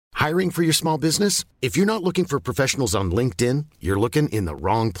Hiring for your small business? If you're not looking for professionals on LinkedIn, you're looking in the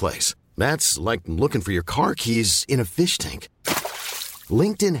wrong place. That's like looking for your car keys in a fish tank.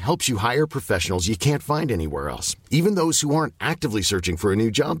 LinkedIn helps you hire professionals you can't find anywhere else, even those who aren't actively searching for a new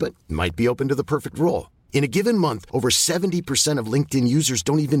job but might be open to the perfect role. In a given month, over 70% of LinkedIn users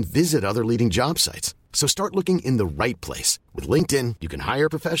don't even visit other leading job sites. So start looking in the right place. With LinkedIn, you can hire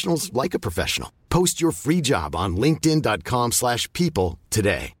professionals like a professional. Post your free job on linkedin.com/people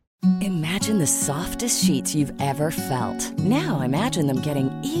today. Imagine the softest sheets you've ever felt. Now imagine them getting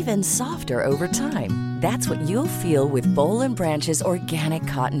even softer over time. That's what you'll feel with Boll & Branch's organic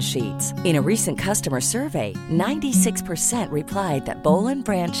cotton sheets. In a recent customer survey, 96% replied that Boll &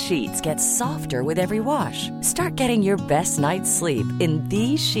 Branch sheets get softer with every wash. Start getting your best night's sleep in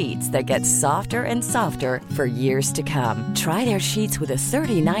these sheets that get softer and softer for years to come. Try their sheets with a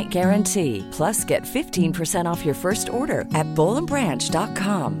 30-night guarantee. Plus, get 15% off your first order at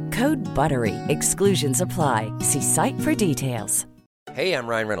bollandbranch.com. Code BUTTERY. Exclusions apply. See site for details. Hey, I'm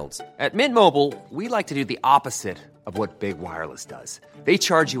Ryan Reynolds. At Mint Mobile, we like to do the opposite of what Big Wireless does. They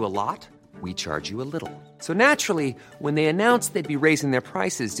charge you a lot, we charge you a little. So naturally, when they announced they'd be raising their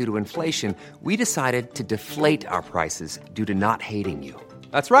prices due to inflation, we decided to deflate our prices due to not hating you.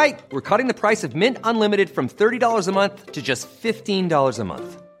 That's right. We're cutting the price of Mint Unlimited from $30 a month to just $15 a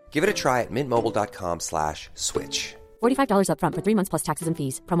month. Give it a try at mintmobile.com/switch. $45 up front for 3 months plus taxes and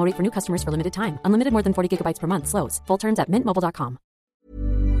fees. Promo rate for new customers for limited time. Unlimited more than 40 gigabytes per month. Slows full terms at mintmobile.com.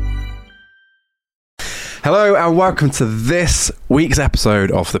 Hello and welcome to this week's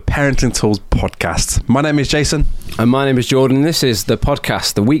episode of the Parenting Tools podcast. My name is Jason. And my name is Jordan. This is the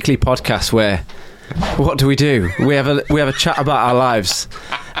podcast, the weekly podcast where, what do? We have a chat about our lives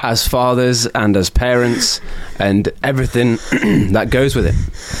as fathers and as parents and everything that goes with it.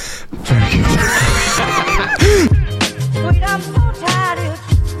 Very good.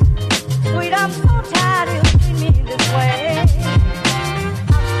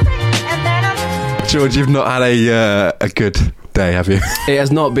 George, you've not had a good day, have you? It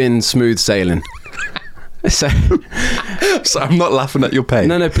has not been smooth sailing. So I'm not laughing at your pain.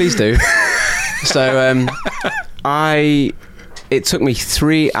 No, please do. So it took me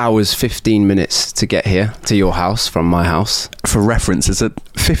 3 hours 15 minutes to get here to your house from my house. For reference, it's a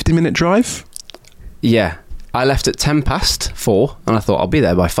 50-minute drive? Yeah. I left at 4:10 and I thought I'll be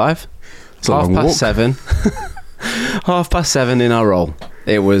there by 5. It's a long walk. 7. 7:30 in our roll.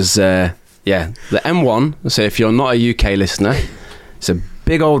 It was the M1. So if you're not a UK listener, it's a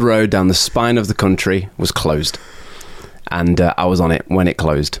big old road down the spine of the country, was closed, and I was on it when it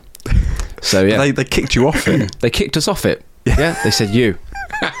closed. So yeah, they kicked you off it. They kicked us off it. Yeah, they said you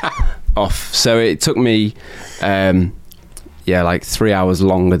off. So it took me like 3 hours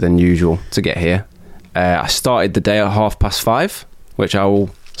longer than usual to get here. I started the day at 5:30, which I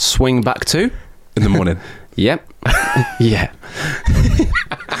will swing back to in the morning. Yep. Yeah.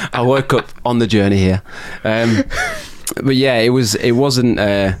 I woke up on the journey here. But yeah, it wasn't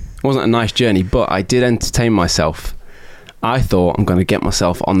a nice journey, but I did entertain myself. I thought I'm going to get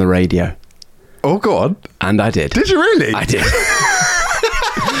myself on the radio. Oh, go on. And I did. Did you really? I did.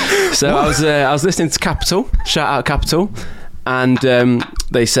 So I was listening to Capital, shout out Capital, and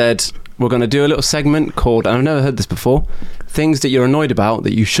they said, we're going to do a little segment called, and I've never heard this before, things that you're annoyed about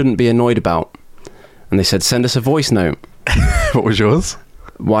that you shouldn't be annoyed about. And they said, send us a voice note. What was yours?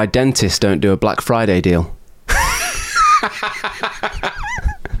 Why dentists don't do a Black Friday deal.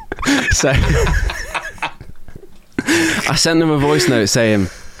 So I sent them a voice note saying,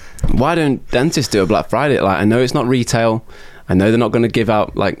 why don't dentists do a Black Friday? Like, I know it's not retail. I know they're not going to give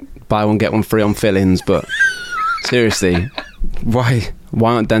out like buy one get one free on fill-ins, but seriously, why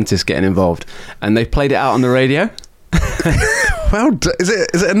aren't dentists getting involved? And they played it out on the radio. Well, is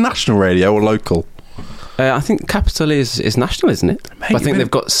it a national radio or local? I think Capital is national, isn't it? Mate, I think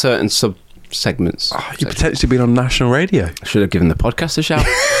they've got certain sub-segments. Oh, you've potentially been on national radio. I should have given the podcast a shout.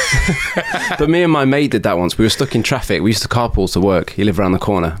 But me and my mate did that once. We were stuck in traffic. We used to carpool to work. He lived around the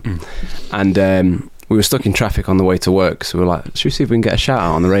corner. And we were stuck in traffic on the way to work. So we were like, should we see if we can get a shout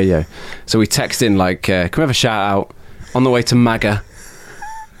out on the radio? So we texted in like, can we have a shout out on the way to MAGA?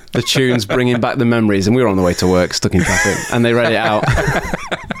 The tune's bringing back the memories. And we were on the way to work, stuck in traffic. And they read it out.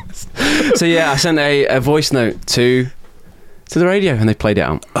 So yeah, I sent a voice note to the radio and they played it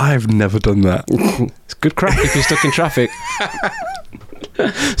out. I've never done that. It's good crack if you're stuck in traffic.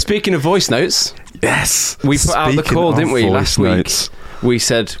 Speaking of voice notes, yes, we put out the call, didn't we, last week? We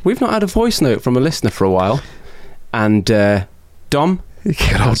said we've not had a voice note from a listener for a while, and Dom,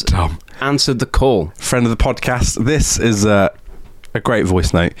 good old Dom, answered the call. Friend of the podcast. This is a great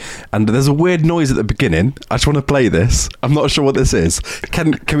voice note, and there's a weird noise at the beginning. I just want to play this. I'm not sure what this is.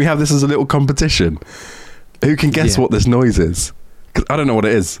 Can we have this as a little competition? Who can guess what this noise is? 'Cause I don't know what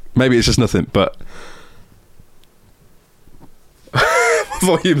it is. Maybe it's just nothing, but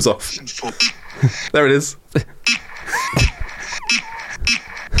volume's off. There it is.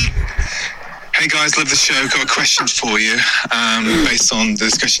 Hey guys, love the show. Got a question for you, based on the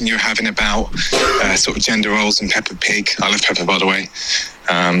discussion you were having about sort of gender roles and Peppa Pig. I love Peppa, by the way.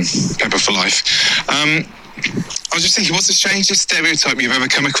 Peppa for life. I was just thinking, what's the strangest stereotype you've ever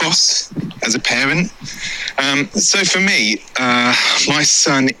come across as a parent? So for me, my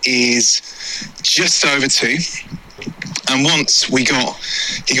son is just over 2. And once he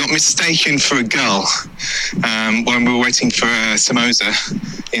got mistaken for a girl when we were waiting for a samosa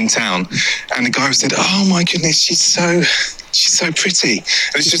in town, and the guy said, "Oh my goodness, she's so pretty."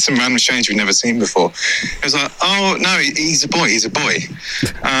 And it's just some random strange we've never seen before. It was like, "Oh no, he's a boy. He's a boy."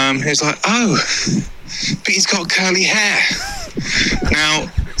 It was like, "Oh, but he's got curly hair." Now,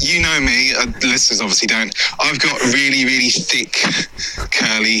 you know me, the listeners obviously don't. I've got really, really thick,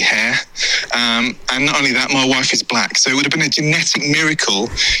 curly hair. And not only that, my wife is black. So it would have been a genetic miracle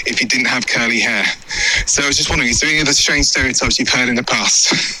if he didn't have curly hair. So I was just wondering, is there any other strange stereotypes you've heard in the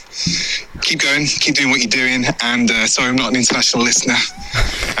past? Keep going, keep doing what you're doing. And sorry, I'm not an international listener.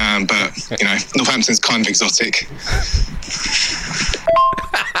 But, you know, Northampton's kind of exotic.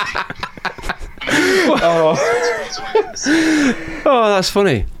 Oh, that's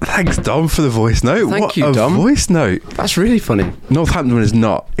funny. Thanks, Dom, for the voice note. Thank you, Dom. Voice note. That's really funny. Northampton is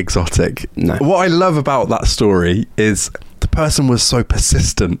not exotic. No. What I love about that story is the person was so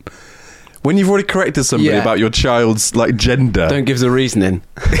persistent. When you've already corrected somebody about your child's like gender, don't give the reasoning.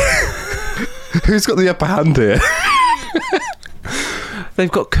 Who's got the upper hand here?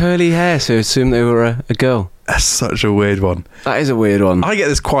 They've got curly hair, so assume they were a girl. That's such a weird one. That is a weird one. I get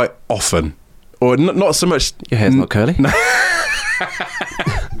this quite often. Or not so much. Your hair's not curly? No.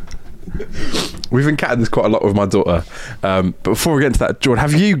 We've encountered this quite a lot with my daughter. But before we get into that, Jordan,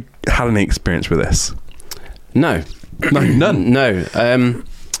 have you had any experience with this? No. No, none? No.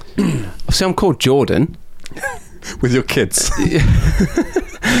 Obviously, I'm called Jordan. With your kids?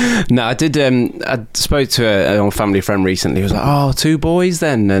 No, I did. I spoke to a family friend recently. He was like, "Oh, 2 boys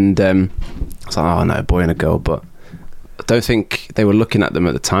then?" And I was like, "Oh no, a boy and a girl." But I don't think they were looking at them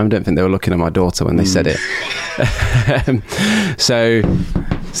at the time. I don't think they were looking at my daughter when they said it. So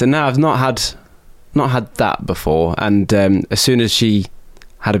no, I've not had that before. And as soon as she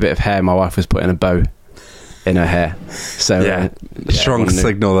had a bit of hair, my wife was putting a bow in her hair. So strong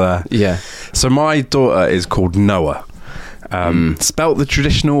signal there. Yeah. So my daughter is called Noah, spelt the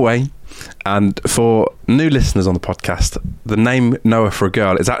traditional way. And for new listeners on the podcast, the name Noah for a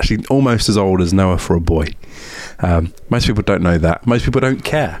girl is actually almost as old as Noah for a boy. Most people don't know that. Most people don't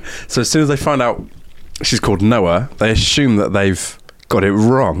care. So as soon as they find out she's called Noah, they assume that they've got it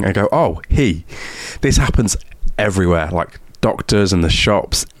wrong and go, "Oh, he." This happens everywhere, like doctors and the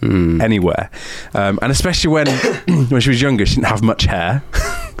shops, anywhere. And especially when she was younger, she didn't have much hair.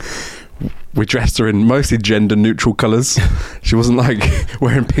 We dressed her in mostly gender neutral colours. She wasn't like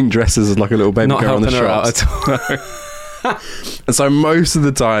wearing pink dresses as like a little baby Not girl on the helping shops. her out at all. And so most of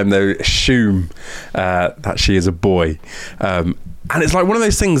the time they assume that she is a boy. And it's like one of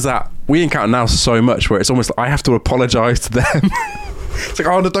those things that we encounter now so much where it's almost like I have to apologise to them. It's like,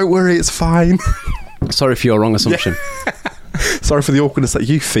 "Oh, no, don't worry, it's fine." Sorry for your wrong assumption. Yeah. Sorry for the awkwardness that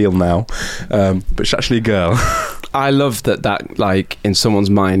you feel now. But she's actually a girl. I love that like in someone's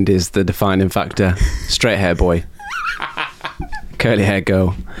mind is the defining factor. Straight hair boy, curly hair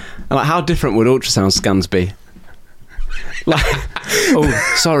girl. And like, how different would ultrasound scans be? Like, oh,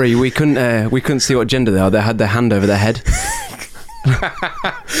 sorry, we couldn't see what gender they are. They had their hand over their head.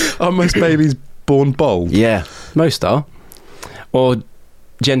 Are most babies born bald? Yeah, most are. Or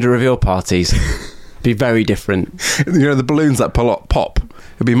gender reveal parties. Be very different. You know, the balloons that pop.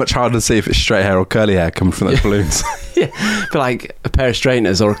 It'd be much harder to see if it's straight hair or curly hair coming from those balloons. Yeah, but like a pair of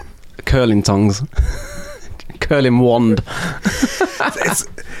straighteners or curling tongs. Curling wand.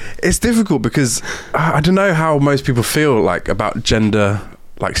 It's difficult because I don't know how most people feel like about gender,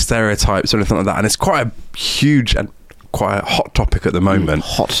 like stereotypes or anything like that, and it's quite a huge and quite a hot topic at the moment.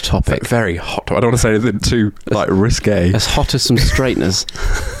 Hot topic. Very hot. I don't want to say anything too like risque. As hot as some straighteners.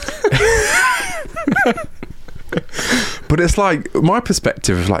 But it's like my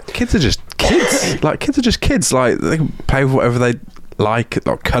perspective is like kids are just kids. Like kids are just kids. Like they can play with whatever they like,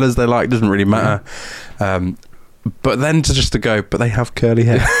 or colours they like, doesn't really matter. But then to go, but they have curly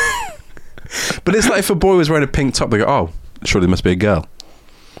hair. But it's like if a boy was wearing a pink top, they go, "Oh, surely they must be a girl."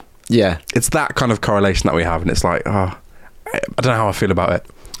 Yeah, it's that kind of correlation that we have, and it's like, I don't know how I feel about it.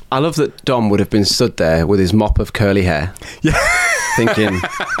 I love that Dom would have been stood there with his mop of curly hair. Yeah. Thinking,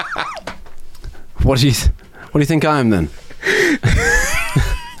 what do you think I am then?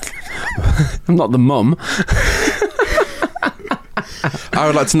 I'm not the mum. I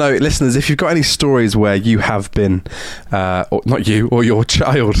would like to know, listeners, if you've got any stories where you have been, or not you, or your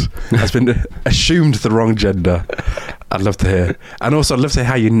child has been assumed the wrong gender, I'd love to hear. And also, I'd love to hear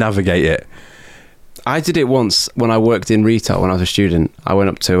how you navigate it. I did it once when I worked in retail when I was a student. I went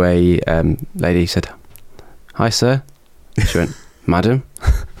up to a lady, said, "Hi, sir." She went, "Madam."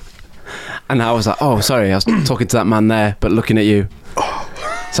 And I was like, "Oh, sorry, I was talking to that man there, but looking at you."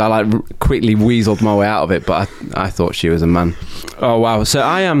 So I quickly weaseled my way out of it, but I thought she was a man. Oh, wow. So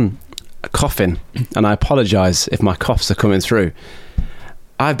I am coughing, and I apologise if my coughs are coming through.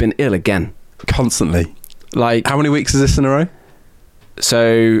 I've been ill again. Constantly. Like, how many weeks is this in a row?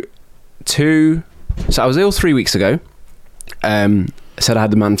 So I was ill 3 weeks ago. Said I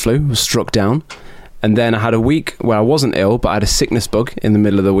had the man flu, was struck down. And then I had a week where I wasn't ill, but I had a sickness bug in the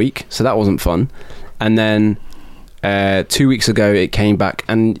middle of the week. So that wasn't fun. And then 2 weeks ago, it came back.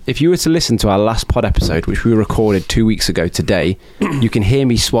 And if you were to listen to our last pod episode, which we recorded 2 weeks ago today, you can hear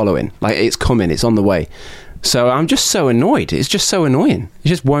me swallowing. Like, it's coming. It's on the way. So I'm just so annoyed. It's just so annoying. It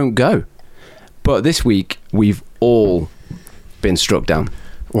just won't go. But this week, we've all been struck down.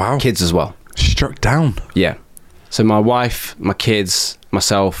 Wow. Kids as well. Struck down? Yeah. So my wife, my kids,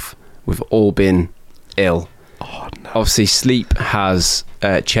 myself, we've all been ill. Oh, no. Obviously, sleep has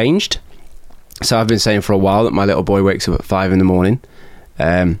changed. So I've been saying for a while that my little boy wakes up at 5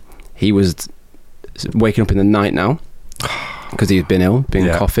 a.m. He was waking up in the night now because he's been ill,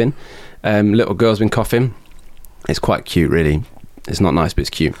 coughing. Little girl's been coughing. It's quite cute, really. It's not nice, but it's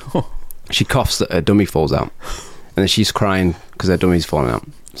cute. She coughs that her dummy falls out, and then she's crying because her dummy's falling out.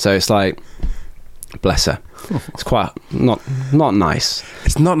 So it's like, bless her. It's quite not nice.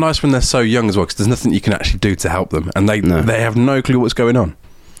 It's not nice when they're so young as well, because there's nothing you can actually do to help them, and they have no clue what's going on.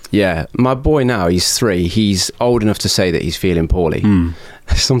 Yeah, my boy now, he's 3. He's old enough to say that he's feeling poorly.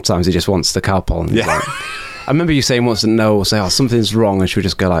 Sometimes he just wants the Calpol. Yeah. Like, I remember you saying once that Noah will say, "Oh, something's wrong," and she would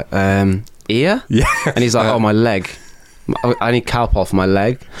just go like, "Ear?" Yeah. And he's like, "Oh, my leg. I need Calpol for my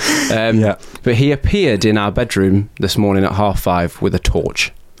leg." Yeah. But he appeared in our bedroom this morning at 5:30 with a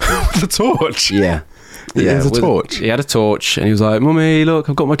torch. The torch? Yeah. Yeah, a torch? He had a torch, and he was like, "Mummy, look,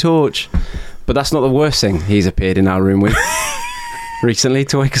 I've got my torch." But that's not the worst thing he's appeared in our room with. Recently,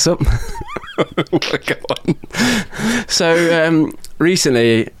 to wake us up. So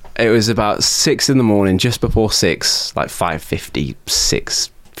recently it was about 6 in the morning, just before 6, like 5:50,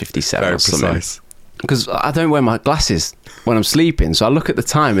 6:57 or something. Because I don't wear my glasses when I'm sleeping, so I look at the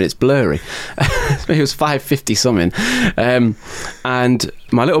time and it's blurry. It was 5:50 something, and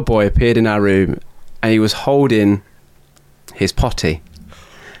my little boy appeared in our room, and he was holding his potty,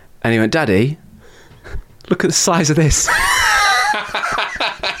 and he went, "Daddy, look at the size of this."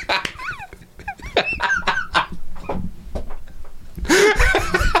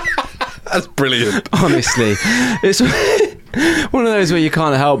 That's brilliant. Honestly, it's one of those where you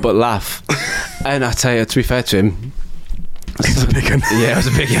can't help but laugh. And I tell you, to be fair to him, it's a big one. Yeah, it was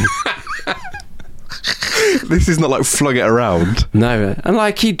a big one. This is not like flung it around. No, and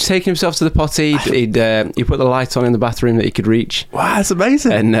like he'd take himself to the potty. He'd put the light on in the bathroom that he could reach. Wow, that's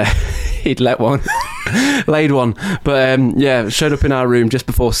amazing. And he'd laid one. But showed up in our room just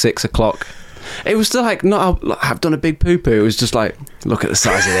before 6 o'clock. It was still like, not I've done a big poo-poo. It was just like, look at the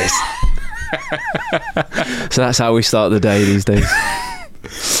size of this. So that's how we start the day these days.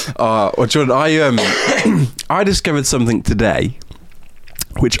 Well, Jordan, I discovered something today,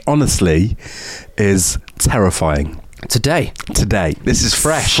 which honestly is terrifying. Today? This is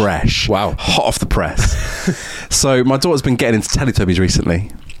fresh. Wow. Hot off the press. So my daughter's been getting into Teletubbies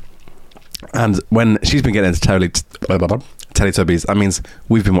recently. And when she's been getting into Teletubbies, that means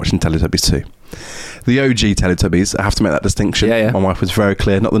we've been watching Teletubbies too. The OG Teletubbies, I have to make that distinction. Yeah. My wife was very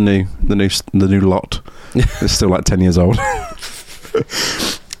clear, not the new lot. It's still like 10 years old.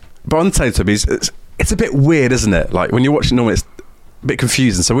 But on Teletubbies, it's a bit weird, isn't it? Like when you're watching normally, it's a bit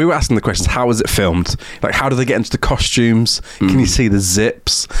confusing. So we were asking the questions: how was it filmed? Like, how do they get into the costumes? Can you see the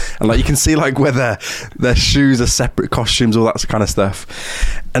zips? And like, you can see like where their shoes are separate costumes, all that kind of stuff.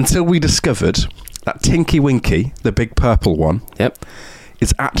 Until we discovered that Tinky Winky, the big purple one,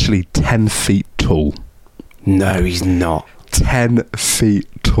 is actually 10 feet tall. No, he's not. 10 feet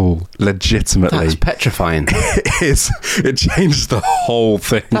tall, legitimately. That's petrifying. It is. It changed the whole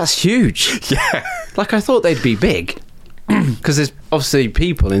thing. That's huge. Yeah. Like, I thought they'd be big. Because there's obviously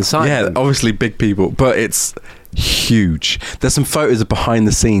people inside them. Obviously big people, but it's huge. There's some photos of behind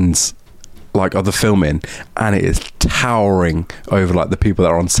the scenes like of the filming, and it is towering over like the people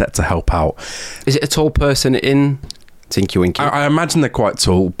that are on set to help out. Is it a tall person in Tinky Winky? I imagine they're quite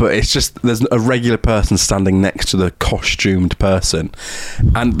tall, but it's just there's a regular person standing next to the costumed person,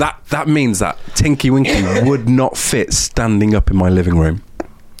 and that means that Tinky Winky would not fit standing up in my living room.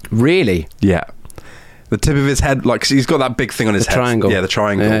 Really? Yeah. The tip of his head, like, 'cause he's got that big thing on his head. Triangle. Yeah, the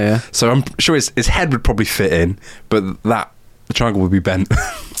triangle. Yeah. So I'm sure his head would probably fit in, but the triangle would be bent.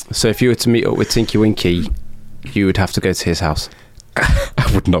 So if you were to meet up with Tinky Winky, you would have to go to his house.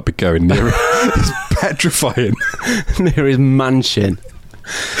 I would not be going near it. It's petrifying. Near his mansion.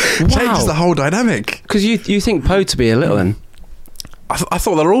 Changes the whole dynamic. Because you think Poe to be a little one. I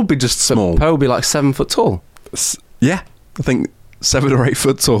thought they'll all be just small. Poe would be like 7 foot tall. Yeah, I think 7 or 8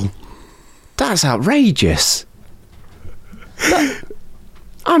 foot tall. That's outrageous.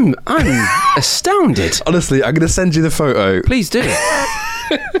 I'm astounded. Honestly, I'm going to send you the photo. Please do.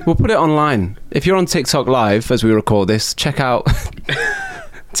 We'll put it online. If you're on TikTok Live as we record this, check out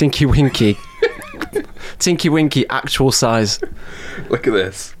Tinky Winky. Tinky Winky actual size. Look at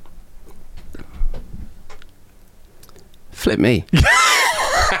this. Flip me.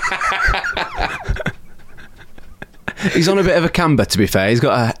 He's on a bit of a camber, to be fair. He's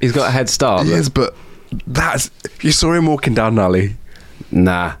got a head start. Yes, but you saw him walking down an alley.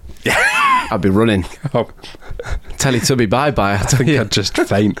 Nah. I'd be running. Oh, Teletubby bye-bye. I think I'd just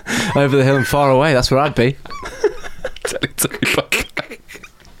faint. Over the hill and far away, that's where I'd be. Teletubby bye-bye.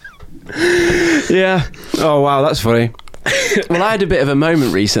 Yeah. Oh, wow, that's funny. Well, I had a bit of a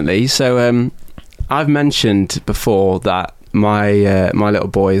moment recently. So I've mentioned before that my little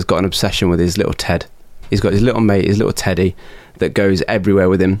boy has got an obsession with his little Ted. He's got his little mate, his little Teddy, that goes everywhere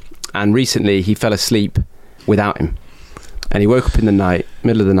with him. And recently he fell asleep without him. And he woke up in the night,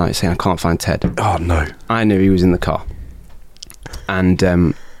 middle of the night, saying, I can't find Ted. Oh, no. I knew he was in the car. And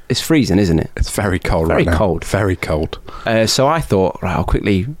it's freezing, isn't it? It's very cold Very right now. cold. Very cold. So I thought, right, I'll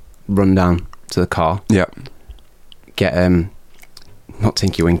quickly run down to the car. Yeah. Get, not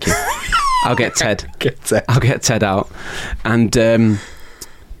Tinky Winky. I'll get Ted. I'll get Ted out. And I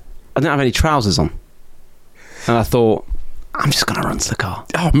didn't have any trousers on. And I thought, I'm just going to run to the car.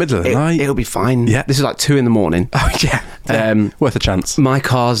 Oh, middle of the night. It'll be fine. Yeah. This is like 2 a.m. Oh, yeah. Worth a chance. My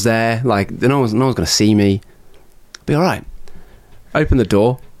car's there. Like, no one's going to see me. Be all right. Open the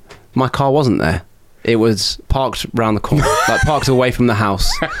door. My car wasn't there. It was parked round the corner. Like, parked away from the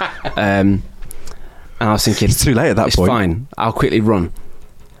house. And I was thinking... It's too late at that point. It's fine. I'll quickly run.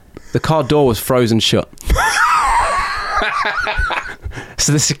 The car door was frozen shut.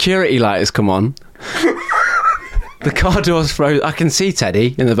 So the security light has come on. The car door's frozen. I can see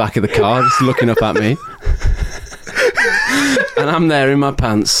Teddy in the back of the car just looking up at me. And I'm there in my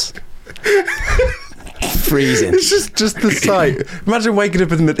pants. Freezing. It's just the sight. Imagine waking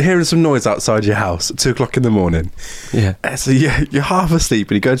up and hearing some noise outside your house at 2 o'clock in the morning. Yeah. So you're half asleep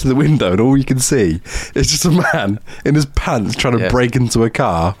and you go to the window and all you can see is just a man in his pants trying to break into a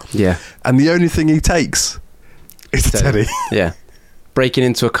car. Yeah. And the only thing he takes is Teddy. Yeah. Breaking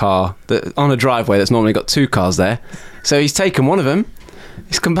into a car that on a driveway that's normally got 2 cars there. So he's taken one of them.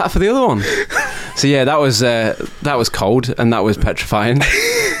 He's come back for the other one. So yeah, that was cold and that was petrifying.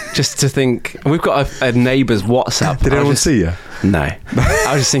 Just to think, we've got a neighbour's WhatsApp. Did anyone see you? No.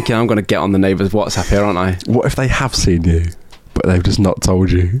 I was just thinking, I'm going to get on the neighbour's WhatsApp here, aren't I? What if they have seen you, but they've just not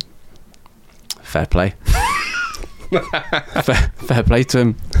told you? Fair play. fair play to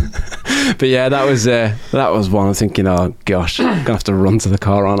him. But yeah, that was one. I'm thinking, oh gosh, I'm gonna have to run to the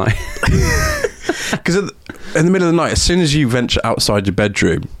car, aren't I? Because in the middle of the night, as soon as you venture outside your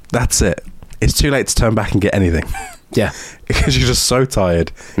bedroom, that's it. It's too late to turn back and get anything. Yeah, because you're just so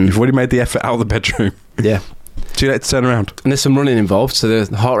tired. You've already made the effort out of the bedroom. Yeah, too late to turn around. And there's some running involved, so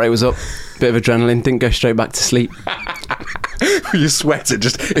the heart rate was up, bit of adrenaline. Didn't go straight back to sleep. You sweated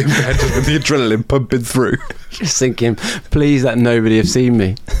just in bed with the adrenaline pumping through. Just thinking, please let nobody have seen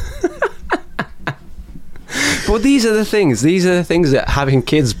me. But these are the things that having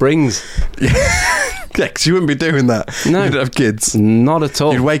kids brings. Yeah, because you wouldn't be doing that. No. You'd have kids. Not at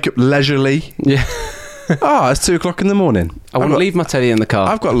all. You'd wake up leisurely. Yeah. It's 2 o'clock in the morning. I wouldn't leave my Teddy in the car.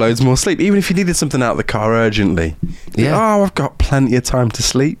 I've got loads more sleep. Even if you needed something out of the car urgently. Yeah. I've got plenty of time to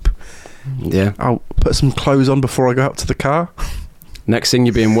sleep. Yeah. I'll put some clothes on before I go out to the car. Next thing,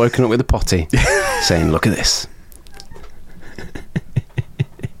 you're being woken up with a potty. Saying, look at this.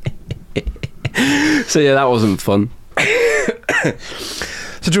 So yeah, that wasn't fun.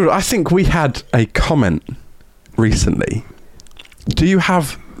 So Jordan, I think we had a comment recently. Do you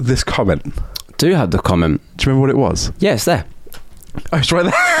have this comment? Do you have the comment? Do you remember what it was? Yeah, it's there. Oh, it's right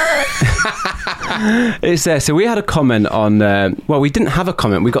there. It's there. So we had a comment on. We didn't have a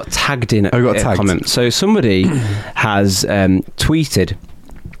comment. We got tagged in. We got tagged. Comment. So somebody has tweeted,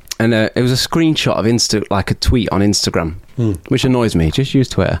 and it was a screenshot of like a tweet on Instagram, which annoys me. Just use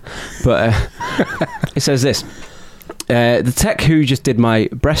Twitter, but it says this. The tech who just did my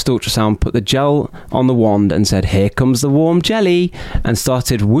breast ultrasound put the gel on the wand and said, "Here comes the warm jelly," and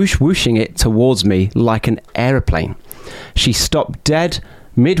started whooshing it towards me like an aeroplane. She stopped dead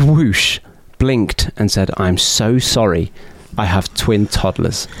mid-whoosh, blinked and said, "I'm so sorry. I have twin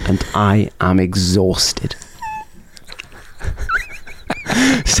toddlers and I am exhausted."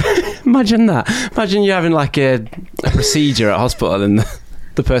 So, imagine that. Imagine you having like a procedure at hospital and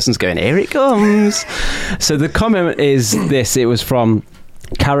the person's going, "Here it comes." So the comment is this. It was from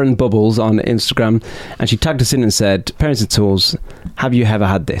Karen Bubbles on Instagram, and she tagged us in and said, "Parenting tools, have you ever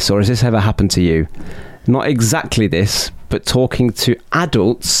had this, or has this ever happened to you? Not exactly this, but talking to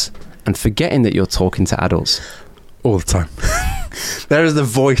adults and forgetting that you're talking to adults." All the time. There is the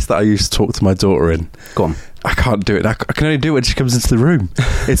voice that I used to talk to my daughter in. Go on. I can't do it. I can only do it when she comes into the room.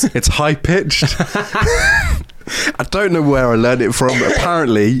 It's high pitched. I don't know where I learned it from. But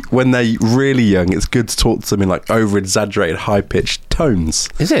apparently, when they're really young, it's good to talk to them in like over exaggerated, high pitched tones.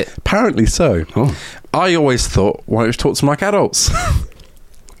 Is it? Apparently so. Oh. I always thought, why don't you talk to them like adults?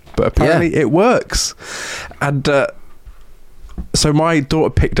 But apparently it works. And so my daughter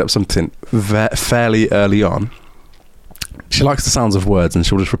picked up something fairly early on. She likes the sounds of words and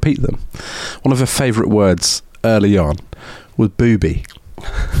she'll just repeat them. One of her favourite words early on was booby.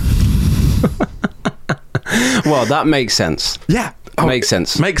 Well, that makes sense. Yeah. Makes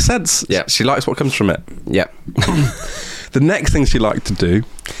sense. Makes sense. Yeah. She likes what comes from it. Yeah. The next thing she liked to do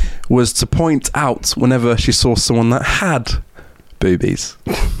was to point out whenever she saw someone that had boobies.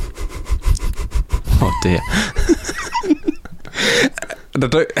 Oh dear.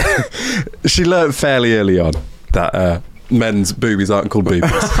 She learnt fairly early on that men's boobies aren't called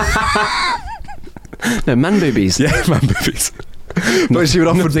boobies. No, man boobies. Yeah, man boobies. But she would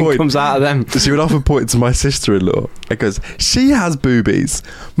often Nothing comes out of them. She would often point to my sister-in-law and goes, "She has boobies.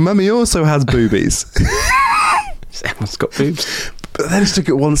 Mummy also has boobies." Everyone's got boobs. But then she took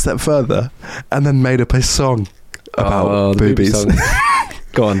it one step further and then made up a song about the boobies. booby song.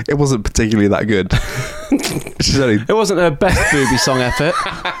 Go on. It wasn't particularly that good. It wasn't her best booby song effort.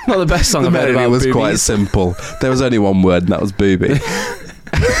 Not the best song I've heard about it was boobies. quite simple. There was only one word, and that was booby.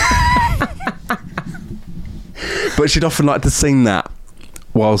 But she'd often like to sing that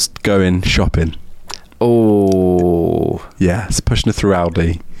whilst going shopping. Oh. Yeah, it's pushing her through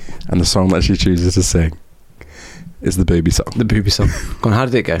Aldi, and the song that she chooses to sing is the booby song. The booby song. Go on, how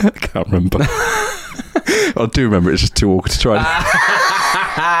did it go? I can't remember. I do remember, it's just too awkward to try.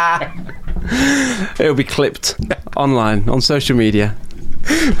 It'll be clipped online on social media.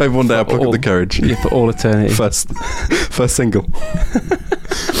 Maybe one day I'll pluck up the courage. Yeah, for all eternity. First single.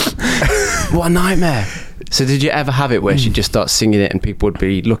 What a nightmare. So did you ever have it where she'd just start singing it and people would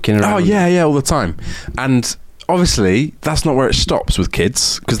be looking around? Oh yeah, all the time. And obviously that's not where it stops with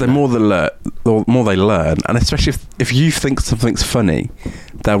kids, because the more they learn, and especially if you think something's funny,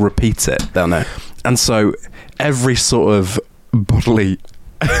 they'll repeat it. They'll know. And so every sort of bodily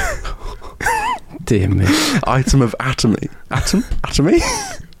Dear me. item of atomy.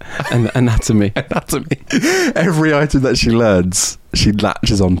 And anatomy. Every item that she learns, she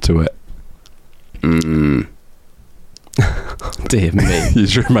latches onto it. Dear me.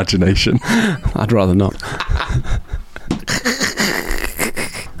 Use your imagination. I'd rather not.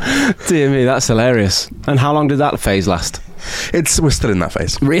 Dear me, that's hilarious. And how long did that phase last? We're still in that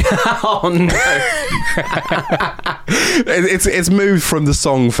phase. Oh no. It's moved from the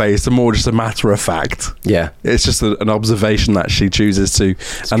song phase to more just a matter of fact. Yeah. It's just an observation that she chooses to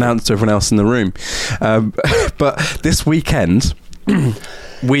announce to everyone else in the room. But this weekend,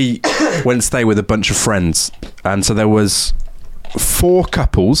 we went to stay with a bunch of friends, and so there was 4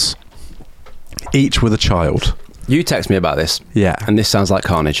 couples, each with a child. You text me about this. Yeah. And this sounds like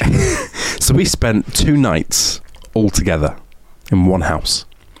carnage. So we spent 2 nights all together in one house.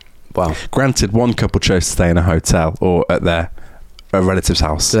 Wow. Granted, one couple chose to stay in a hotel or at a relative's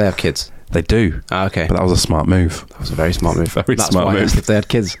house. Do they have kids? They do. Ah, okay. But that was a smart move. That was a very smart move. Very That's smart why I move. asked if they had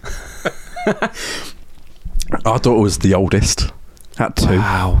kids. Our daughter was the oldest at 2.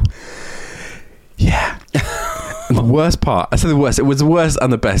 Wow. Yeah. And the worst part, I say the worst, it was the worst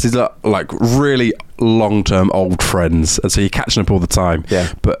and the best, is like really long-term old friends, and so you're catching up all the time.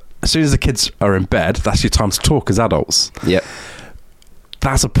 Yeah. But as soon as the kids are in bed, that's your time to talk as adults. Yep.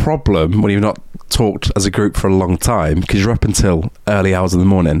 That's a problem when you've not talked as a group for a long time, because you're up until early hours in the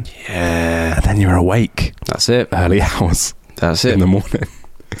morning. Yeah. And then you're awake That's it. early hours. That's it. in the morning.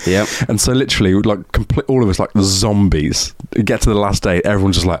 Yep. And so literally, like, all of us like zombies. You get to the last day,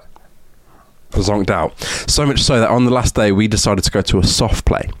 everyone's just like zonked out. So much so that on the last day, we decided to go to a soft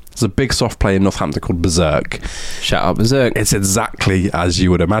play. There's a big soft play in Northampton called Berserk. Shout out Berserk. It's exactly as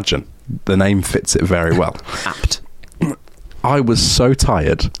you would imagine. The name fits it very well. Apt. I was so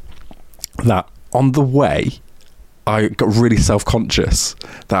tired that on the way, I got really self-conscious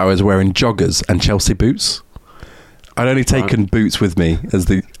that I was wearing joggers and Chelsea boots. I'd only taken boots with me as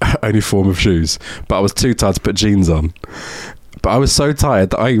the only form of shoes, but I was too tired to put jeans on. But I was so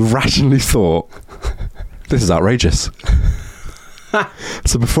tired that I rationally thought, this is outrageous.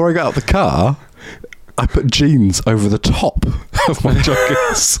 So before I got out the car, I put jeans over the top of my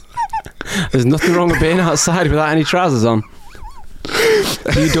joggers. There's nothing wrong with being outside without any trousers on.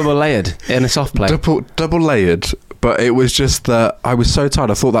 You double layered in a soft play. Double layered, but it was just that I was so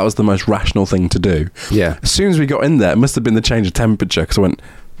tired. I thought that was the most rational thing to do. Yeah. As soon as we got in there, it must have been the change of temperature because I went,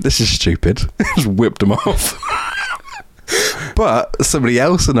 this is stupid. Just whipped them off. But somebody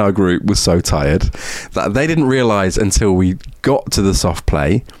else in our group was so tired that they didn't realise until we got to the soft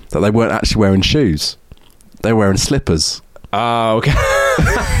play that they weren't actually wearing shoes. They were wearing slippers. Oh, okay.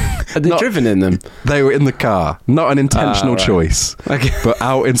 Are they driven in them? They were in the car. Not an intentional right. choice, Okay. but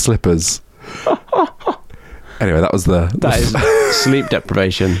out in slippers. Anyway, that was That is sleep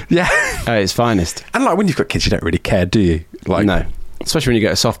deprivation yeah. at its finest. And like when you've got kids, you don't really care, do you? Like, No. Especially when you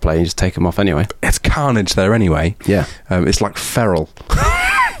get a soft play, you just take them off anyway. it's carnage there anyway. Yeah. It's like feral.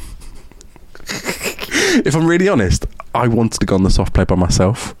 If I'm really honest, I wanted to go on the soft play by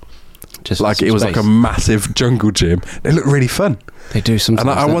myself. Just Like some it was space. like a massive jungle gym. They looked really fun. They do sometimes.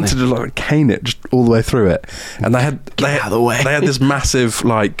 And I don't wanted they? to like cane it just all the way through it. And they had out of the way. They had this massive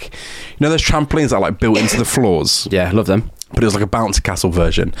like, you know those trampolines that are like built into the floors. Yeah, love them. But it was like a bouncy castle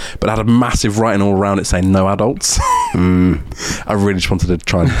version. But it had a massive writing all around it saying no adults. I really just wanted to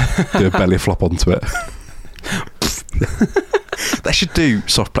try and do a belly flop onto it. They should do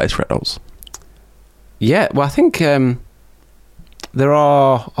soft plays for adults. Yeah, well, I think there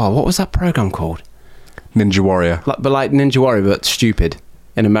are... Oh, what was that program called? Ninja Warrior. Like Ninja Warrior, but stupid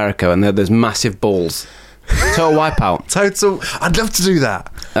in America, and there's massive balls. Total Wipeout. Total. I'd love to do that.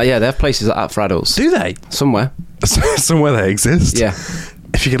 Yeah, they have places like that for adults. Do they? Somewhere. Somewhere they exist. Yeah.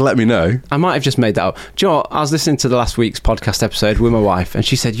 If you could let me know. I might have just made that up. Do you know what? I was listening to the last week's podcast episode with my wife, and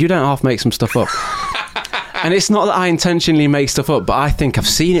she said, you don't half make some stuff up. And it's not that I intentionally make stuff up, but I think I've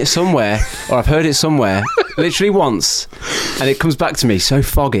seen it somewhere, or I've heard it somewhere, literally once, and it comes back to me so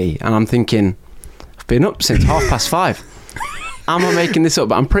foggy, and I'm thinking, I've been up since 5:30. Am I making this up?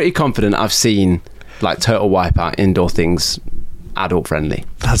 But I'm pretty confident I've seen like Total Wipeout indoor things, adult friendly.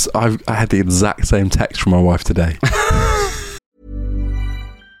 I had the exact same text from my wife today.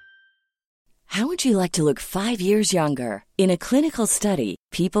 How would you like to look 5 years younger? In a clinical study,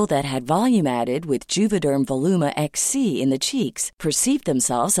 people that had volume added with Juvederm Voluma XC in the cheeks perceived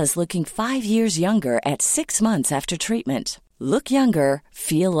themselves as looking 5 years younger at 6 months after treatment. Look younger,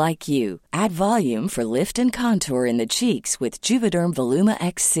 feel like you. Add volume for lift and contour in the cheeks with Juvederm Voluma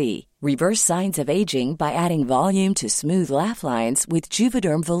XC. Reverse signs of aging by adding volume to smooth laugh lines with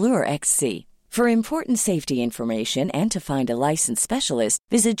Juvederm Volure XC. For important safety information and to find a licensed specialist,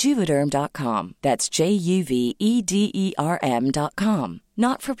 visit Juvederm.com. That's JUVEDERM.com.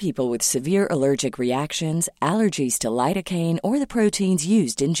 Not for people with severe allergic reactions, allergies to lidocaine, or the proteins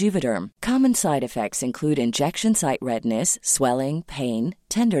used in Juvederm. Common side effects include injection site redness, swelling, pain,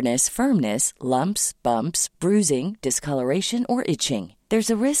 tenderness, firmness, lumps, bumps, bruising, discoloration, or itching.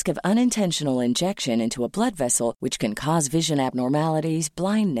 There's a risk of unintentional injection into a blood vessel, which can cause vision abnormalities,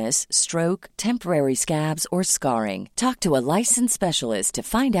 blindness, stroke, temporary scabs, or scarring. Talk to a licensed specialist to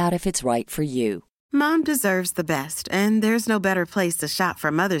find out if it's right for you. Mom deserves the best, and there's no better place to shop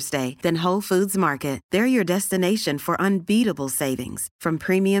for Mother's Day than Whole Foods Market. They're your destination for unbeatable savings, from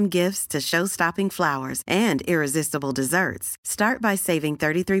premium gifts to show-stopping flowers and irresistible desserts. Start by saving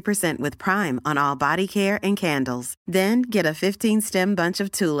 33% with Prime on all body care and candles. Then get a 15-stem bunch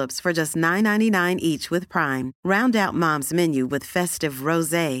of tulips for just $9.99 each with Prime. Round out Mom's menu with festive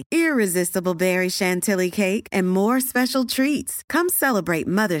rosé, irresistible berry chantilly cake, and more special treats. Come celebrate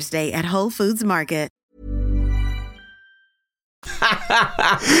Mother's Day at Whole Foods Market.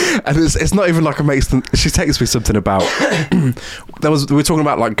 And it's not even like a makes them. She texts me something about we were talking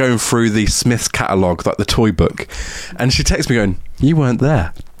about like going through the Smiths catalogue, like the toy book, and she texts me going, you weren't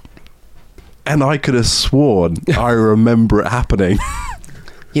there. And I could have sworn I remember it happening.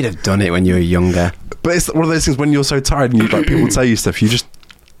 You'd have done it when you were younger. But it's one of those things when you're so tired and you like people tell you stuff,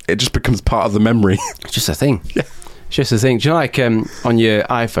 it just becomes part of the memory. It's just a thing. Yeah. It's just the thing. Do you know, like on your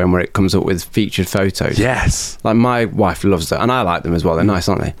iPhone where it comes up with featured photos? Yes. Like my wife loves that, and I like them as well. They're nice,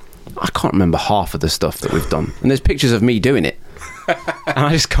 aren't they? I can't remember half of the stuff that we've done, and there's pictures of me doing it, and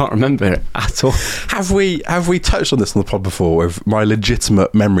I just can't remember it at all. Have we touched on this on the pod before with my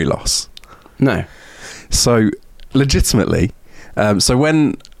legitimate memory loss? No. So legitimately, so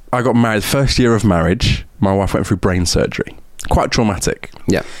when I got married, first year of marriage, my wife went through brain surgery. Quite traumatic.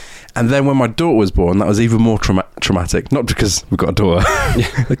 Yeah. And then when my daughter was born, that was even more traumatic. Not because we've got a daughter.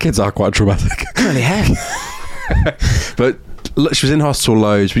 The kids are quite traumatic. Really have. But look, she was in hospital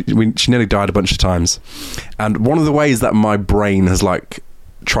loads. She nearly died a bunch of times. And one of the ways that my brain has like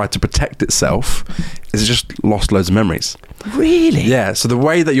tried to protect itself is it just lost loads of memories. Really? Yeah. So the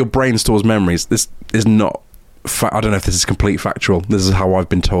way that your brain stores memories, this is not... I don't know if this is complete factual. This is how I've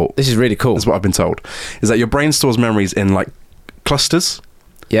been taught. This is really cool. This is what I've been told. Is that your brain stores memories in like clusters.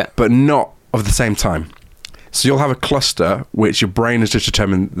 Yeah. But not of the same time. So you'll have a cluster which your brain has just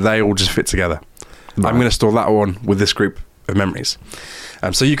determined they all just fit together. Right. I'm going to store that one with this group of memories.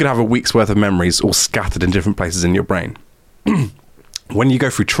 So you could have a week's worth of memories all scattered in different places in your brain. When you go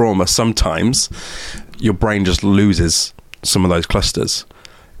through trauma, sometimes your brain just loses some of those clusters.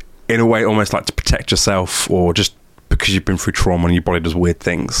 In a way, almost like to protect yourself, or just because you've been through trauma and your body does weird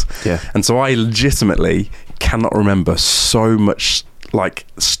things. Yeah. And so I legitimately cannot remember so much like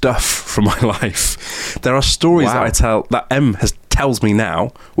stuff from my life. There are stories that I tell, that Em tells me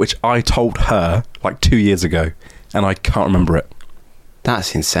now, which I told her like 2 years ago, and I can't remember it.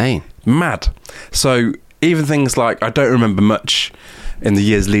 That's insane. Mad. So even things like, I don't remember much in the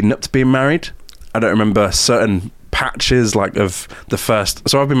years leading up to being married. I don't remember certain patches like of the first...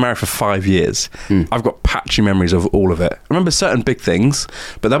 So I've been married for 5 years. I've got patchy memories of all of it. I remember certain big things,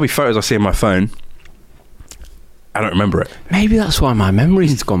 but there'll be photos I see on my phone. I don't remember it. Maybe that's why my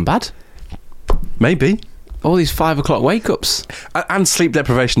memory's gone bad. Maybe. All these 5 o'clock wake-ups. And sleep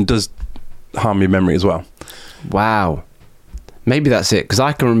deprivation does harm your memory as well. Wow. Maybe that's it, because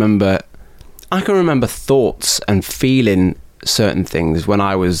I can remember thoughts and feeling certain things when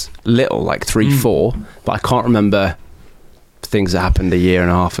I was little, like 3, 4, but I can't remember things that happened a year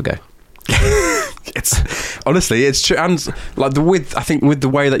and a half ago. It's honestly, it's true. And like I think with the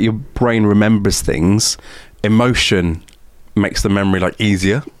way that your brain remembers things, emotion makes the memory like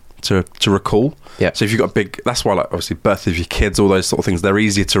easier to recall. Yeah. So if you've got that's why like obviously birth of your kids, all those sort of things, they're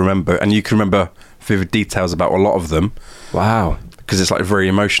easier to remember, and you can remember vivid details about a lot of them. Wow. Because it's like very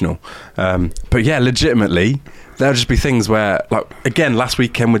emotional. But yeah, legitimately, there'll just be things where, like, again, last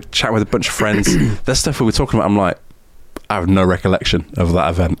weekend we're chatting with a bunch of friends. There's stuff we were talking about. I'm like, I have no recollection of that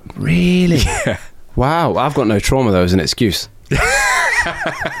event. Really? Yeah. Wow. I've got no trauma though as an excuse.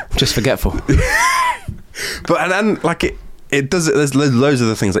 Just forgetful. But and then like it does. There's loads of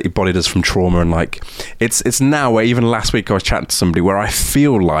the things that your body does from trauma, and like it's now where even last week I was chatting to somebody where I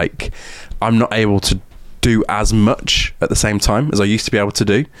feel like I'm not able to do as much at the same time as I used to be able to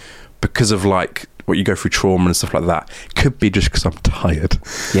do because of like what you go through trauma and stuff like that. Could be just because I'm tired.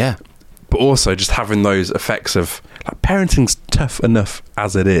 Yeah. But also just having those effects of like parenting's tough enough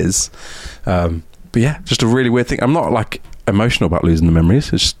as it is. But yeah, just a really weird thing. I'm not like emotional about losing the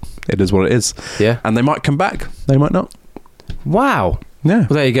memories. It is what it is. Yeah. And they might come back. They might not. Wow. Yeah. Well,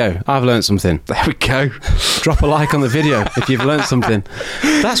 there you go. I've learned something. There we go. Drop a like on the video if you've learned something.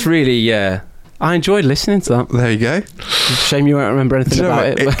 That's really... I enjoyed listening to that. There you go. Shame you won't remember anything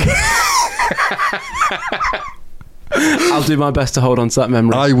about it. I'll do my best to hold on to that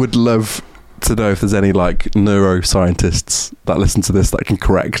memory. I would love to know if there's any like neuroscientists that listen to this that can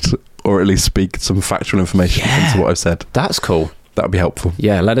correct or at least speak some factual information into what I've said. That's cool. That would be helpful.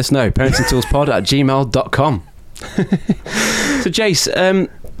 Yeah, let us know. parentingtoolspod@gmail.com. So Jace,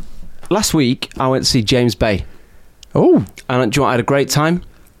 last week I went to see James Bay. Oh. And do you know what, I had a great time.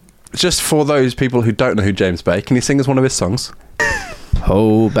 Just for those people who don't know who James Bay, can you sing us one of his songs?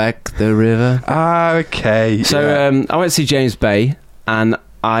 Hold back the river. Ah, okay. So I went to see James Bay and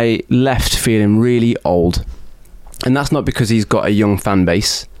I left feeling really old. And that's not because he's got a young fan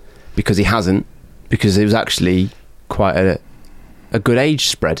base, because he hasn't, because it was actually quite a good age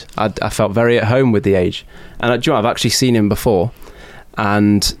spread. I felt very at home with the age. And do you know, I've actually seen him before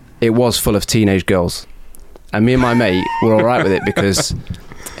and it was full of teenage girls. And me and my mate were all right with it because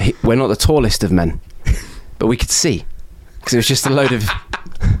we're not the tallest of men, but we could see because it was just a load of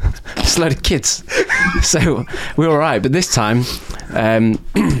kids. So we were all right. But this time,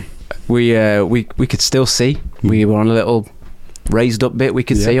 we could still see. We were on a little raised up bit. We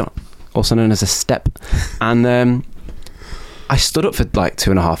could see, also known as a step. And I stood up for like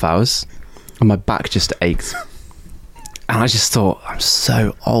 2.5 hours, and my back just ached. And I just thought, I'm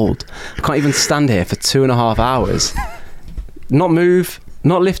so old. I can't even stand here for 2.5 hours. Not move,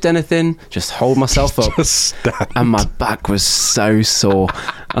 not lift anything, just hold myself up. Just stand. And my back was so sore.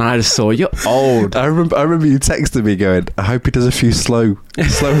 And I just saw, you're old. I remember you texted me going, I hope he does a few slower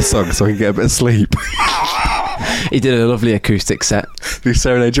songs so I can get a bit of sleep. He did a lovely acoustic set. Did he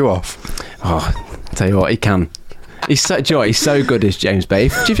serenade you off? Oh, I'll tell you what, he can. He's so good as James Bay.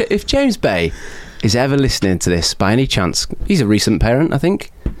 If James Bay is ever listening to this by any chance, he's a recent parent, I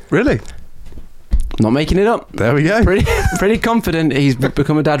think. Really? Not making it up. There we go. Pretty confident he's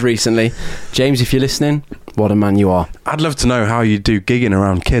become a dad recently. James, if you're listening, what a man you are. I'd love to know how you do gigging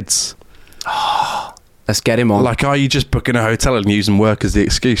around kids. Let's get him on. Like, are you just booking a hotel and using work as the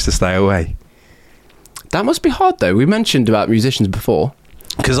excuse to stay away? That must be hard, though. We mentioned about musicians before.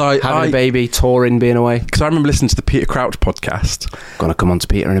 Because having a baby, touring, being away. Because I remember listening to the Peter Crouch podcast. Gonna come on to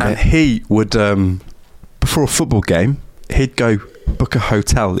Peter in a bit. And he would, before a football game, he'd go book a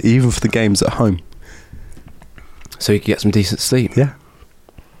hotel, even for the games at home. So he could get some decent sleep. Yeah.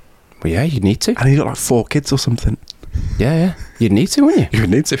 Well, yeah, you'd need to. And he got like 4 kids or something. Yeah. You'd need to, wouldn't you? You would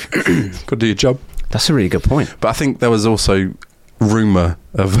need to. Got to do your job. That's a really good point. But I think there was also rumour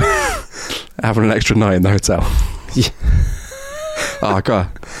of having an extra night in the hotel. Yeah. Oh, I got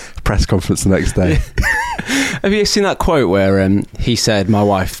a press conference the next day. Have you seen that quote where he said, my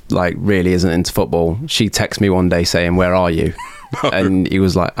wife like really isn't into football. She texted me one day saying, where are you? No. And he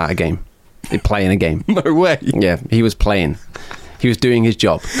was like, at a game. Playing a game. No way. Yeah, he was playing. He was doing his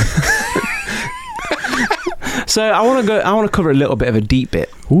job. So I want to cover a little bit of a deep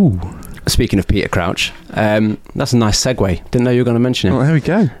bit. Ooh. Speaking of Peter Crouch, that's a nice segue. Didn't know you were going to mention it. Oh, there we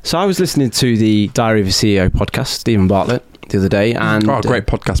go. So I was listening to the Diary of a CEO podcast, Stephen Bartlett, the other day, and great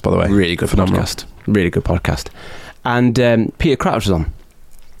podcast, by the way. Really good podcast. Really good podcast. And Peter Crouch was on.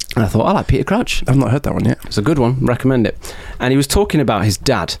 And I thought, I like Peter Crouch. I've not heard that one yet. It's a good one. Recommend it. And he was talking about his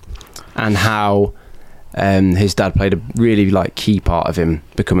dad and how his dad played a really like key part of him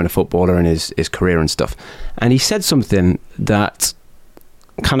becoming a footballer and his career and stuff. And he said something that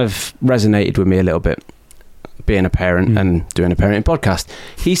kind of resonated with me a little bit, being a parent and doing a parenting podcast.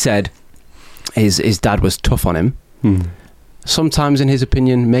 He said his dad was tough on him. Sometimes, in his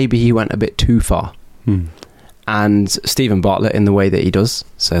opinion, maybe he went a bit too far. And Stephen Bartlett, in the way that he does,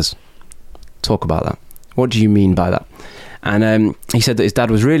 says, talk about that. What do you mean by that? And he said that his dad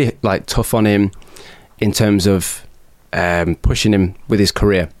was really like tough on him in terms of pushing him with his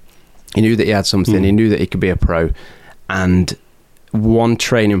career. He knew that he had something. He knew that he could be a pro. And one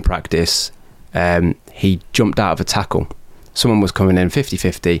training practice, he jumped out of a tackle. Someone was coming in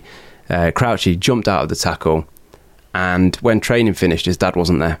 50-50. Crouchy jumped out of the tackle. And when training finished, his dad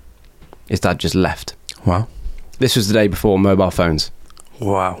wasn't there. His dad just left. Wow. This was the day before mobile phones.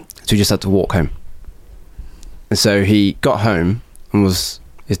 Wow. So he just had to walk home. And so he got home and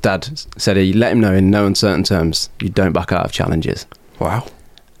his dad said he let him know in no uncertain terms, you don't back out of challenges. Wow.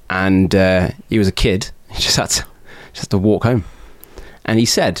 And he was a kid. He just had to walk home. And he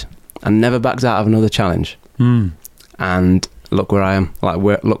said, I never backed out of another challenge. And look where I am.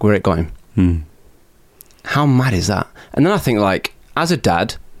 Look where it got him. How mad is that? And then I think, like, as a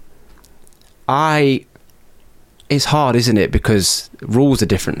dad, it's hard, isn't it? Because rules are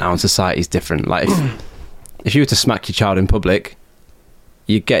different now and society's different. Like, if you were to smack your child in public,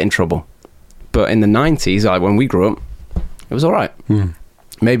 you'd get in trouble. But in the 90s, like when we grew up, it was all right.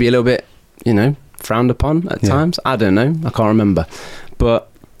 Maybe a little bit, frowned upon at times. I don't know. I can't remember.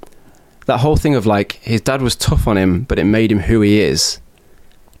 But that whole thing of like, his dad was tough on him, but it made him who he is,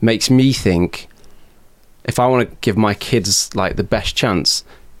 makes me think, if I want to give my kids like the best chance,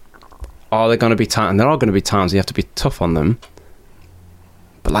 are there going to be times, and there are going to be times you have to be tough on them,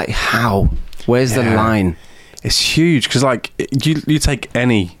 but like how? Where's the line? It's huge because like you take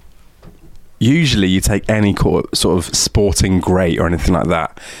any sort of sporting great or anything like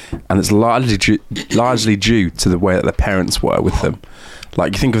that, and it's largely due to the way that the parents were with them.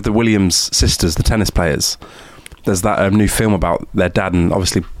 Like you think of the Williams sisters, the tennis players. There's that new film about their dad and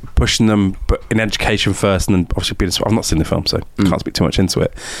obviously pushing them, but in education first, and then obviously being. I've not seen the film, so can't speak too much into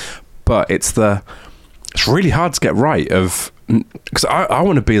it. But it's really hard to get right because I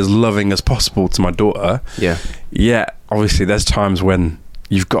want to be as loving as possible to my daughter. Yeah. Obviously, there's times when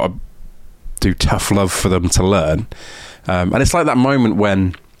you've got to do tough love for them to learn, and it's like that moment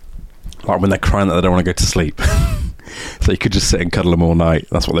when they're crying that they don't want to go to sleep. So you could just sit and cuddle them all night.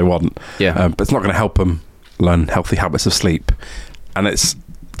 That's what they want. But it's not going to help them learn healthy habits of sleep, and it's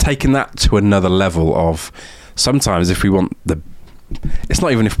taking that to another level of sometimes if we want it's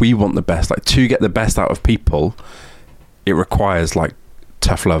not even if we want the best, like to get the best out of people, it requires like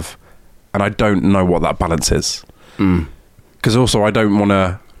tough love, and I don't know what that balance is. Because also I don't want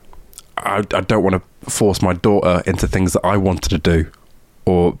to force my daughter into things that I wanted to do,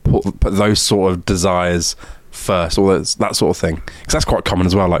 or put those sort of desires first, or that sort of thing. Because that's quite common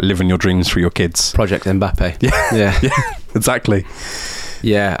as well, like living your dreams for your kids. Project Mbappe. Yeah, exactly.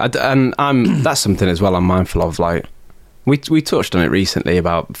 Yeah, and that's something as well I'm mindful of. Like, we touched on it recently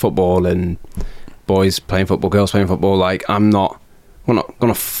about football and boys playing football, girls playing football. Like, we're not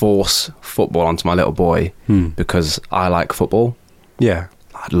going to force football onto my little boy because I like football. Yeah.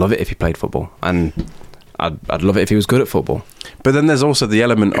 I'd love it if he played football, and I'd love it if he was good at football. But then there's also the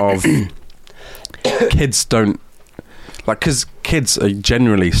element of kids don't, like, because kids are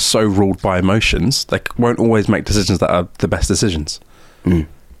generally so ruled by emotions, they won't always make decisions that are the best decisions. And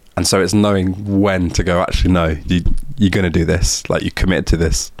so it's knowing when to go, actually, no, you're going to do this, like, you committed to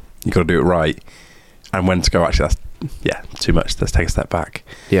this, you got to do it right, and when to go, actually, that's too much, let's take a step back.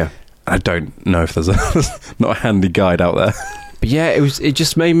 Yeah. I don't know if there's not a handy guide out there. But yeah, it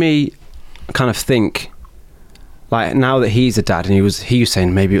just made me kind of think, like, now that he's a dad, and he was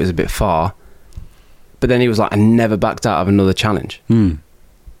saying maybe it was a bit far, but then he was like, I never backed out of another challenge. And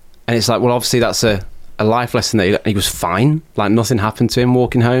it's like, well, obviously that's a life lesson that he was fine. Like, nothing happened to him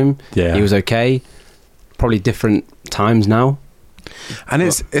walking home. Yeah. He was okay. Probably different times now. And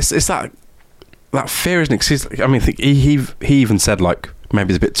it's that fear, isn't it? 'Cause I mean, he even said, like,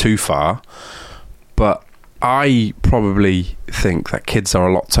 maybe it's a bit too far, but I probably think that kids are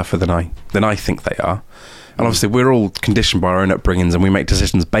a lot tougher than I think they are. And obviously we're all conditioned by our own upbringings, and we make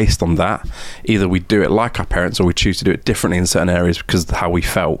decisions based on that. Either we do it like our parents, or we choose to do it differently in certain areas because of how we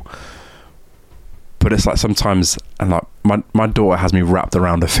felt. But it's like sometimes, and like my daughter has me wrapped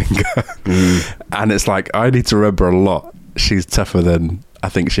around her finger, and it's like, I need to remember a lot. She's tougher than I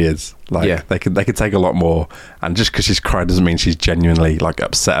think she is. Like, they could take a lot more, and just because she's cried doesn't mean she's genuinely, like,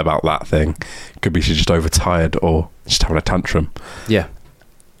 upset about that thing. Could be she's just overtired or just having a tantrum. Yeah.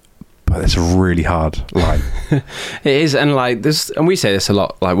 But it's a really hard line. It is, and like this, and we say this a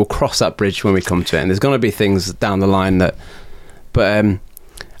lot. Like, we'll cross that bridge when we come to it, and there's going to be things down the line that. But and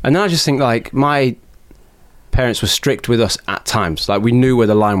then I just think, like, my parents were strict with us at times. Like, we knew where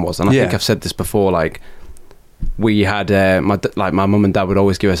the line was, and I think I've said this before. Like, we had my mum and dad would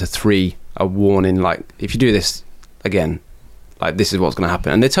always give us a warning. Like, if you do this again, like, this is what's going to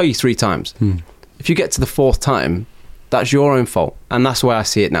happen, and they tell you 3 times. If you get to the 4th time, that's your own fault, and that's the way I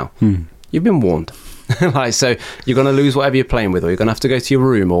see it now. You've been warned. Like, so you're going to lose whatever you're playing with, or you're going to have to go to your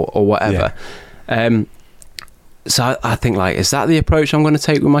room, or whatever. So I think, like, is that the approach I'm going to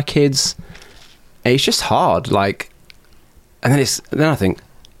take with my kids? It's just hard, like, and then I think,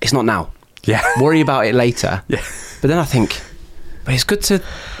 it's not now. Yeah. Worry about it later. Yeah. But then I think, but it's good to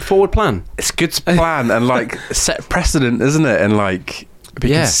forward plan. It's good to plan and, like, set precedent, isn't it? And, like, be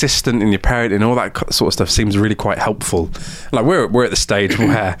consistent in your parenting and all that sort of stuff seems really quite helpful. Like, we're at the stage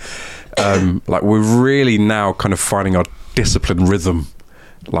where like, we're really now kind of finding our discipline rhythm,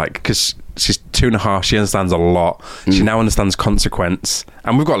 like, because she's 2.5, she understands a lot. She now understands consequence,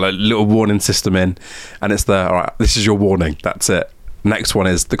 and we've got a little warning system in, and it's all right, this is your warning, that's it, next one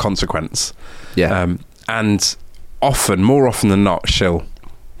is the consequence. And more often than not, she'll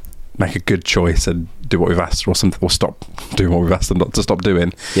make a good choice and do what we've asked, or stop doing what we've asked them not to stop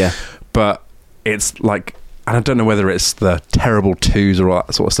doing. But it's like, and I don't know whether it's the terrible 2s or all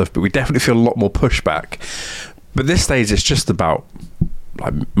that sort of stuff, but we definitely feel a lot more pushback. But this stage, it's just about,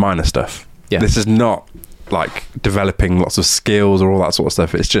 like, minor stuff. This is not like developing lots of skills or all that sort of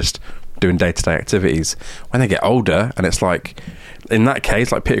stuff. It's just doing day-to-day activities. When they get older, and it's like, in that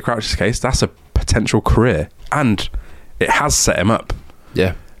case, like Peter Crouch's case, that's a potential career, and it has set him up.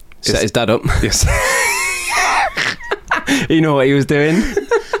 Set his dad up. Yes. You know what he was doing.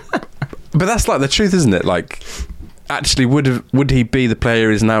 But that's, like, the truth, isn't it? Like, actually, would he be the player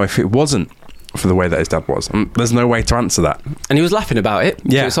he is now if it wasn't for the way that his dad was? And there's no way to answer that. And he was laughing about it.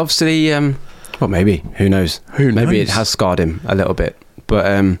 Yeah. So it's obviously, well, maybe, who knows? Maybe it has scarred him a little bit.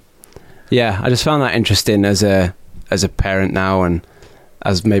 But yeah, I just found that interesting as a parent now, and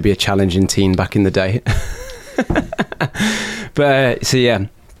as maybe a challenging teen back in the day. But so yeah,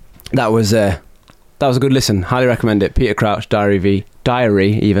 that was a good listen. Highly recommend it. Peter Crouch, Diary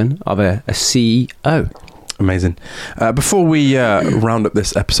even of a CEO. Amazing. Before we round up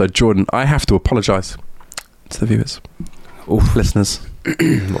this episode, Jordan, I have to apologise to the viewers. Listeners.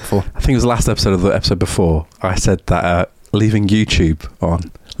 What for? I think it was the last episode of the episode before. I said that leaving YouTube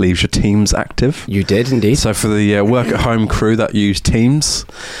on leaves your Teams active. You did indeed. So for the work at home crew that use Teams,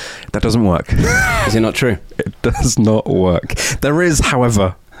 that doesn't work. Is it not true? It does not work. There is,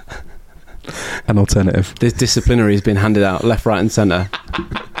 however, an alternative. This disciplinary has been handed out left, right and centre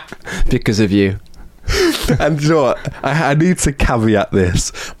because of you. And you know what? I need to caveat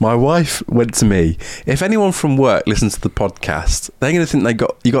this. My wife went to me. If anyone from work listens to the podcast, they're going to think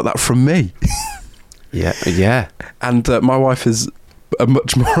you got that from me. Yeah. And my wife is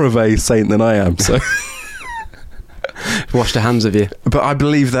much more of a saint than I am. So Washed her hands of you. But I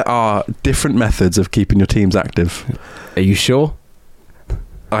believe there are different methods of keeping your teams active. Are you sure?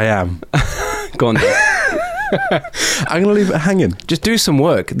 I am. Go on then. I'm going to leave it hanging. Just do some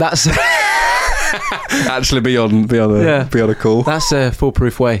work. That's Actually be on a call. That's a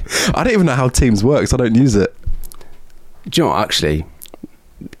foolproof way. I don't even know how Teams works. I don't use it. Do you know what, actually?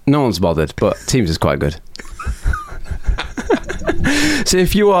 No one's bothered, but Teams is quite good. So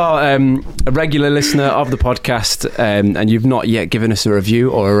if you are a regular listener of the podcast and you've not yet given us a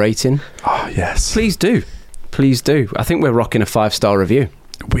review or a rating, yes, please do. I think we're rocking a 5-star review.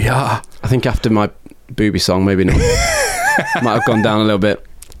 We are. I think after my booby song, maybe not. Might have gone down a little bit.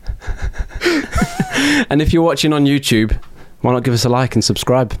 And if you're watching on YouTube, why not give us a like and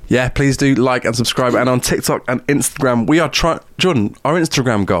subscribe? Yeah, please do like and subscribe. And on TikTok and Instagram, we are Jordan, our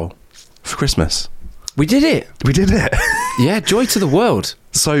Instagram goal for Christmas. We did it. Yeah, joy to the world.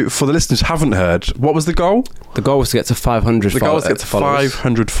 So for the listeners who haven't heard, what was the goal? The goal was to get to 500 followers. The goal was to get to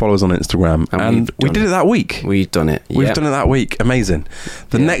 500 followers on Instagram. And we did it that week. We've done it. We've done it that week. Amazing.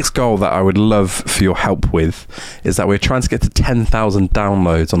 The next goal that I would love for your help with is that we're trying to get to 10,000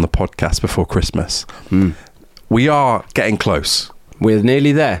 downloads on the podcast before Christmas. We are getting close. We're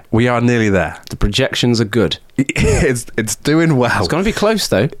nearly there. We are nearly there. The projections are good. It's doing well. It's going to be close,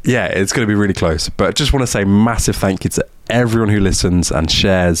 though. Yeah, it's going to be really close. But I just want to say massive thank you to everyone who listens and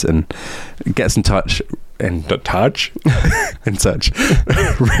shares and gets in touch. In touch.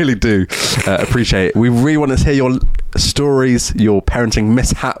 Really do appreciate it. We really want to hear your stories, your parenting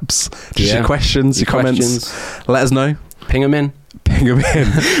mishaps, just your questions, your comments. Let us know. Ping them in.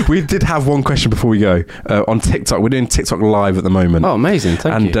 We did have one question before we go on TikTok. We're doing TikTok live at the moment. Oh, amazing.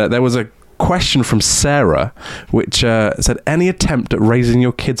 Thank you. And there was a question from Sarah which said, any attempt at raising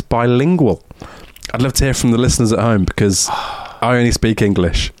your kids bilingual? I'd love to hear from the listeners at home because I only speak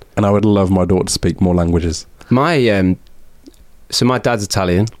English and I would love my daughter to speak more languages. My dad's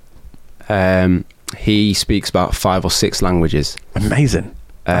Italian. He speaks about 5 or 6 languages. Amazing.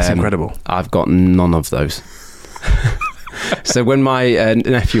 That's incredible. I've got none of those. So when my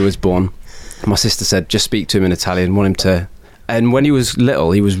nephew was born, my sister said, just speak to him in Italian, want him to... And when he was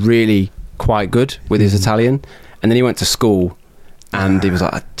little, he was really quite good with his Italian. And then he went to school and he was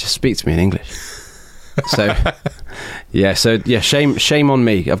like, just speak to me in English. So shame on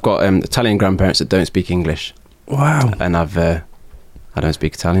me. I've got Italian grandparents that don't speak English. Wow. And I don't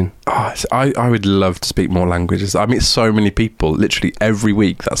speak Italian. I would love to speak more languages. I meet so many people literally every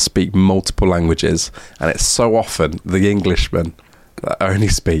week that speak multiple languages, and it's so often the Englishmen that only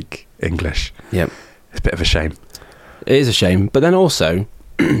speak English. Yep. It's a bit of a shame. It is a shame. But then also,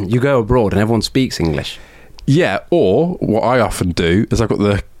 you go abroad and everyone speaks English. Yeah, or what I often do is I've got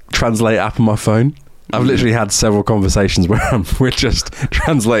the Translate app on my phone. I've literally had several conversations where we're just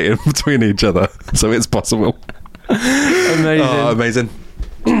translating between each other, so it's possible. Amazing. Oh, amazing.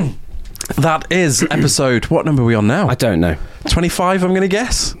 That is episode... What number are we on now? I don't know. 25, I'm going to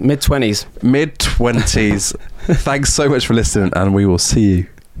guess? Mid-20s. Mid-20s. Thanks so much for listening, and we will see you...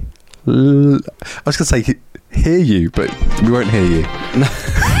 I was going to say hear you, but we won't hear you.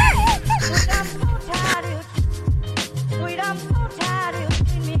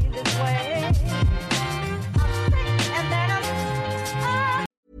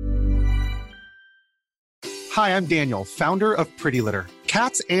 Hi, I'm Daniel, founder of Pretty Litter.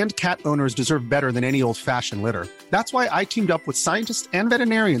 Cats and cat owners deserve better than any old-fashioned litter. That's why I teamed up with scientists and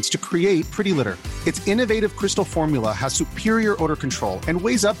veterinarians to create Pretty Litter. Its innovative crystal formula has superior odor control and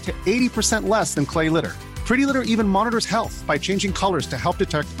weighs up to 80% less than clay litter. Pretty Litter even monitors health by changing colors to help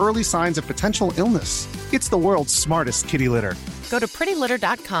detect early signs of potential illness. It's the world's smartest kitty litter. Go to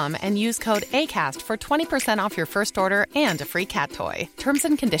prettylitter.com and use code ACAST for 20% off your first order and a free cat toy. Terms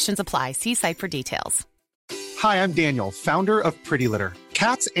and conditions apply. See site for details. Hi, I'm Daniel, founder of Pretty Litter.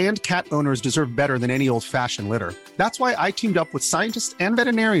 Cats and cat owners deserve better than any old-fashioned litter. That's why I teamed up with scientists and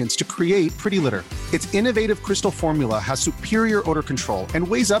veterinarians to create Pretty Litter. Its innovative crystal formula has superior odor control and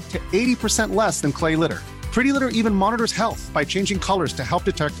weighs up to 80% less than clay litter. Pretty Litter even monitors health by changing colors to help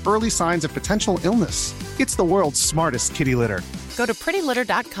detect early signs of potential illness. It's the world's smartest kitty litter. Go to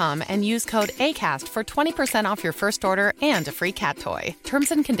prettylitter.com and use code ACAST for 20% off your first order and a free cat toy. Terms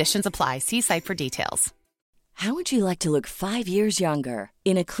and conditions apply. See site for details. How would you like to look 5 years younger?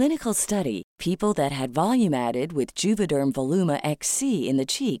 In a clinical study, people that had volume added with Juvederm Voluma XC in the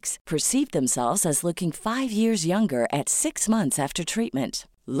cheeks perceived themselves as looking 5 years younger at 6 months after treatment.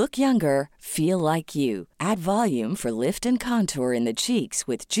 Look younger, feel like you. Add volume for lift and contour in the cheeks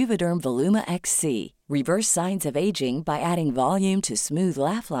with Juvederm Voluma XC. Reverse signs of aging by adding volume to smooth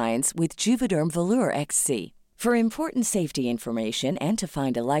laugh lines with Juvederm Volure XC. For important safety information and to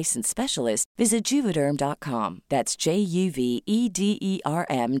find a licensed specialist, visit Juvederm.com. That's JUVEDERM.com.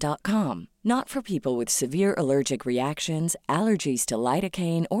 Not for people with severe allergic reactions, allergies to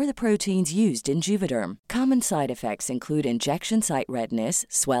lidocaine, or the proteins used in Juvederm. Common side effects include injection site redness,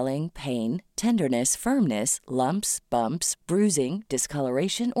 swelling, pain, tenderness, firmness, lumps, bumps, bruising,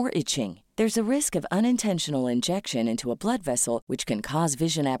 discoloration, or itching. There's a risk of unintentional injection into a blood vessel, which can cause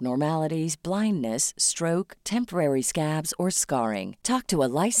vision abnormalities, blindness, stroke, temporary scabs, or scarring. Talk to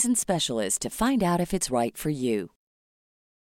a licensed specialist to find out if it's right for you.